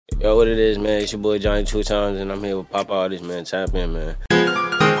Yo, what it is, man? It's your boy Johnnie.2x, and I'm here with Pop Artist, man. Tap in, man.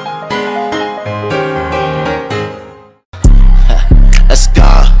 Let's go,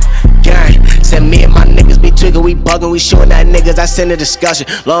 gang. Said me and my niggas be tweaking, we bugging, we showing that niggas. I send a discussion.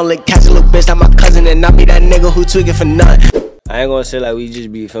 Long leg catch a little bitch, not my cousin, and not me that nigga who tweaking for nothing. I ain't gonna say like we just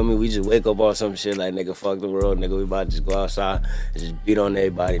be, feel me, we just wake up on some shit like, nigga, fuck the world, nigga, we about to just go outside and just beat on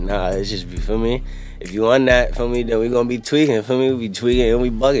everybody. Nah, it's just be, feel me? If you on that, feel me, then we gonna be tweaking, feel me? We be tweaking and we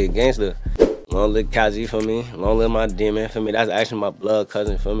bugging, gangster. Long live Kazi, for me. Long live my demon, for me. That's actually my blood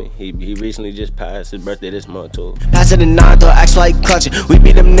cousin, for me. He recently just passed his birthday this month, too. Pass it the 9 door, act like clutching. We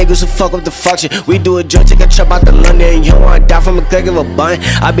be them niggas who fuck up the function. We do a joint, take a trip out to London. You don't wanna die from a click of a bun.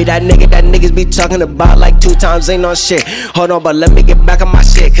 I be that nigga that niggas be talking about like 2 times ain't no shit. Hold on, but let me get back on my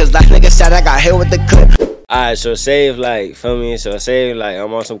shit, cause that nigga said I got hit with the clip. Alright, so save like, feel me? So save like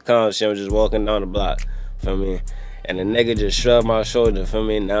I'm on some calm shit, I'm just walking down the block, feel me? And the nigga just shrugged my shoulder, feel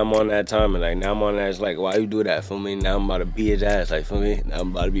me? Now I'm on that time, and like now I'm on that, it's like, why you do that, feel me? Now I'm about to beat his ass, like, feel me? Now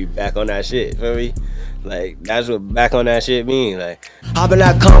I'm about to be back on that shit, feel me? Like, that's what back on that shit mean, like. Hop in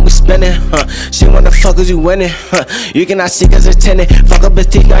that car, we spinning, She wanna fuck cause you winning, You cannot see cause it's tenant. Fuck up his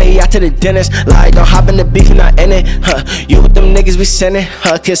teeth, now he out to the dentist. Like, don't hop in the beef, you not in it, You with them niggas we sending,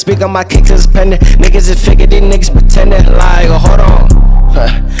 Can't speak on my kicks, it's pending. Niggas is figured, these niggas pretending. Like, hold on,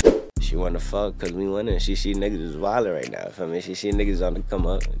 She wanna fuck cause we winning. She see niggas is wildin' right now, feel me? She see niggas on the come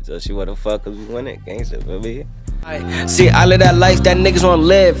up, so she wanna fuck cause we winning, gangster, feel me? See, I live that life that niggas wanna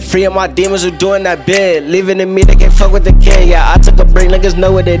live. Free of my demons who doing that bid. Leaving in me, they can't fuck with the kid. Yeah, I took a break, niggas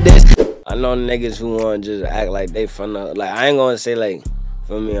know what it is. I know niggas who wanna just act like they from the, like, I ain't gonna say like,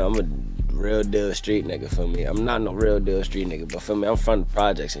 feel me, I'm a real deal street nigga, feel me? I'm not no real deal street nigga, but feel me, I'm from the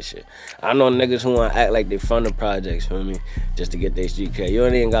projects and shit. I know niggas who wanna act like they from the projects, feel me? Just to get their street cred. You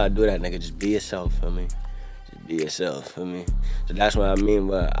ain't even gotta do that, nigga. Just be yourself, feel me? Just be yourself, feel me? So that's what I mean,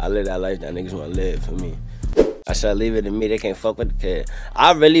 but I live that life that niggas wanna live, feel me? I said leave it to me, they can't fuck with the kid.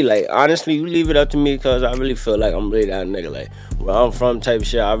 I really, like, honestly, you leave it up to me, cause I really feel like I'm really that nigga. Like, where I'm from type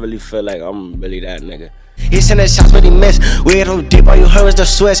shit, I really feel like I'm really that nigga. He sending shots, but he missed. We hit him deep, all you heard was the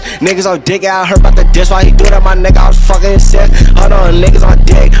switch. Niggas on dick, I heard about the diss. While he do that, my nigga, I was fucking sick. Hold on, niggas on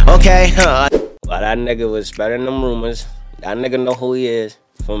dick, okay? But that nigga was spreading them rumors. That nigga know who he is,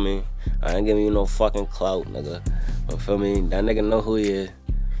 for me. I ain't giving you no fucking clout, nigga. But for me, that nigga know who he is,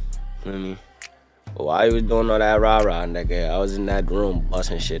 for me. But while he was doing all that rah-rah, nigga, I was in that room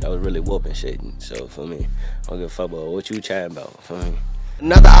busting shit. I was really whooping shit. So, for me, I don't give a fuck about what you chatting about, for me.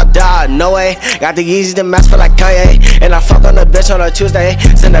 Another I died, no way. Got the Yeezy to match for like Kanye. And I fuck on the bitch on a Tuesday.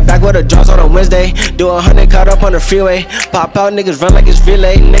 Send her back with the draws on a Wednesday. Do 100 caught up on the freeway. Pop out, niggas run like it's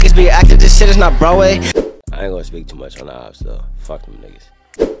relay. Niggas be acting, this shit is not Broadway. I ain't gonna speak too much on the ops, though. Fuck them niggas.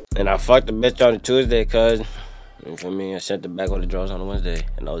 And I fucked the bitch on the Tuesday, cuz, you feel me? I sent her back with the draws on a Wednesday.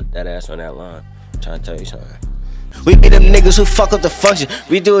 And I was dead ass on that line. Trying to tell you something. We be them niggas who fuck up the function.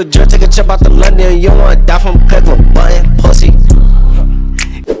 We do a joint, take a trip out to London. You don't wanna die from a click of a button, pussy.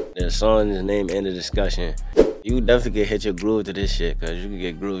 The song is named End of Discussion. You definitely can hit your groove to this shit, cause you can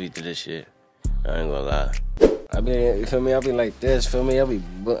get groovy to this shit. I ain't gonna lie. You feel me? I be like this, feel me? I be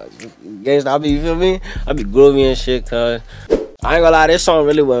gangsta, you feel me? I be groovy and shit, cuz. I ain't gonna lie, this song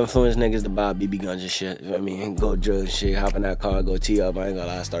really will influence niggas to buy BB guns and shit, you feel me? And go drugs and shit, hop in that car, go tee up. I ain't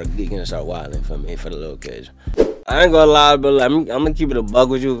gonna lie, start geeking and start wilding, for me, for the little kids. I ain't gonna lie, but like, I'm gonna keep it a bug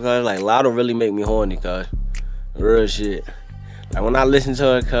with you, cuz, like, Lotto really make me horny, cuz. Real shit. Like, when I listen to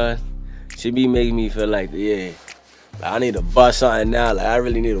her, cuz, she be making me feel like, yeah, like, I need to bust something now, like, I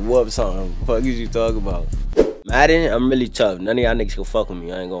really need to whoop something. What the fuck is you talking about? Madden, I'm really tough. None of y'all niggas can fuck with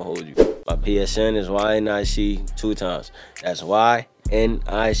me, I ain't gonna hold you. My PSN is YNIC 2 times. That's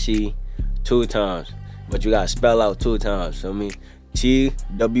YNIC 2 times. But you gotta spell out 2 times, feel me?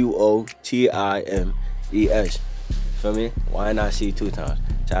 TWOTIMES. Feel me? YNIC 2 times.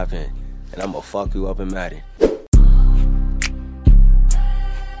 Tap in. And I'm gonna fuck you up in Madden.